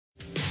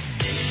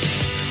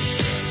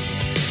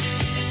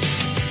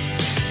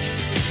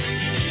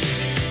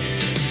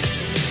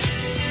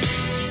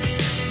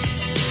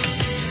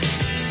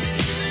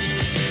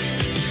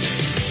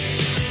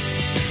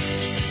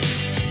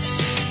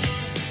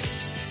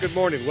Good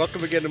morning.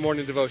 Welcome again to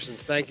Morning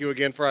Devotions. Thank you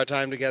again for our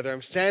time together.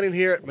 I'm standing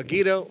here at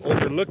Megiddo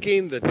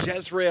overlooking the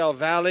Jezreel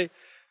Valley.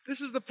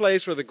 This is the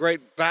place where the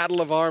great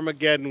battle of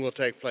Armageddon will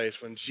take place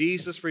when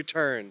Jesus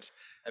returns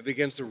and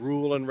begins to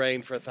rule and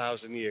reign for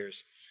 1,000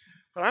 years.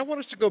 But I want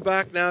us to go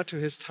back now to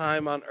his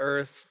time on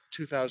earth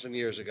 2,000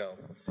 years ago.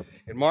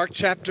 In Mark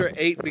chapter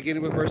 8,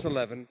 beginning with verse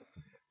 11,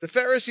 the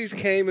Pharisees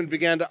came and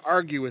began to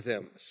argue with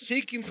him,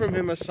 seeking from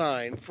him a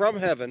sign from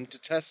heaven to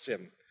test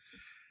him.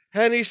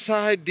 And he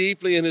sighed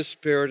deeply in his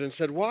spirit and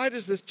said, "Why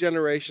does this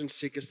generation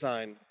seek a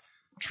sign?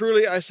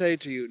 Truly I say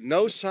to you,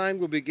 no sign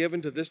will be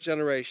given to this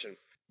generation."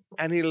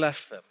 And he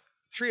left them.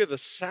 Three of the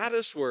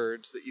saddest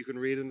words that you can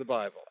read in the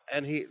Bible.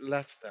 And he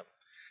left them.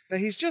 Now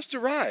he's just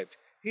arrived.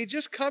 He'd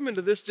just come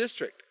into this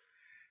district.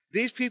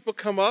 These people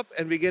come up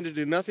and begin to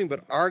do nothing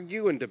but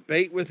argue and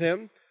debate with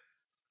him.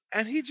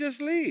 And he just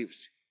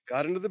leaves,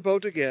 got into the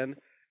boat again,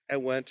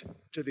 and went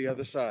to the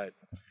other side.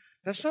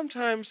 Now,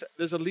 sometimes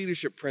there's a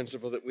leadership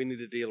principle that we need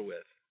to deal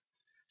with.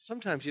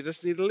 Sometimes you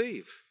just need to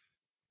leave.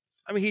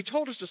 I mean, he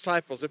told his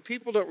disciples, if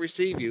people don't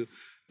receive you,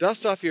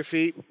 dust off your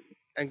feet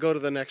and go to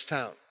the next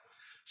town.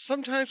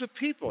 Sometimes with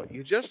people,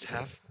 you just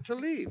have to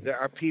leave. There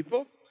are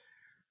people,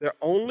 their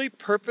only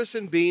purpose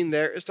in being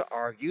there is to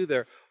argue.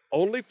 Their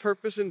only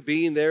purpose in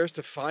being there is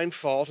to find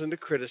fault and to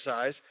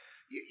criticize.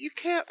 You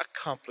can't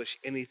accomplish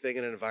anything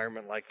in an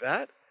environment like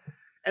that.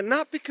 And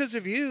not because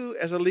of you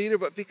as a leader,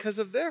 but because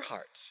of their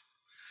hearts.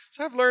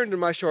 So I've learned in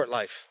my short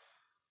life,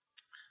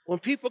 when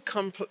people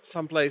come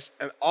someplace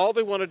and all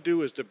they want to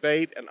do is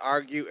debate and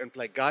argue and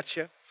play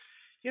gotcha,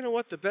 you know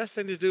what? The best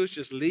thing to do is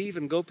just leave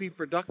and go be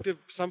productive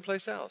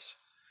someplace else.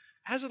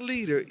 As a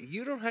leader,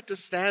 you don't have to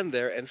stand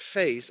there and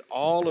face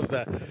all of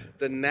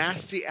the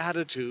nasty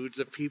attitudes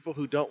of people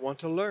who don't want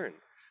to learn.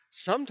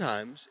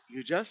 Sometimes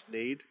you just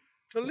need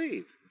to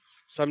leave.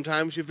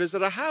 Sometimes you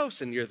visit a house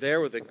and you're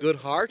there with a good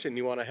heart and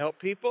you want to help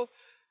people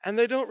and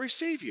they don't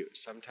receive you.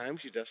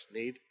 Sometimes you just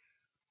need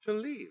to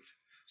leave.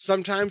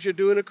 Sometimes you're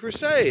doing a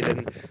crusade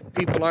and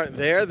people aren't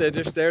there. They're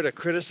just there to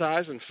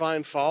criticize and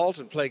find fault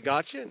and play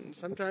gotcha. And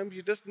sometimes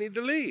you just need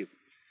to leave.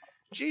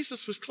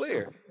 Jesus was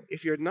clear.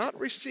 If you're not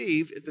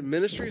received, if the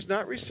ministry is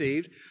not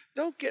received,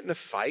 don't get in a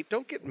fight.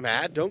 Don't get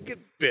mad. Don't get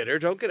bitter.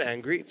 Don't get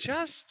angry.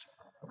 Just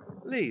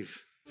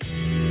leave.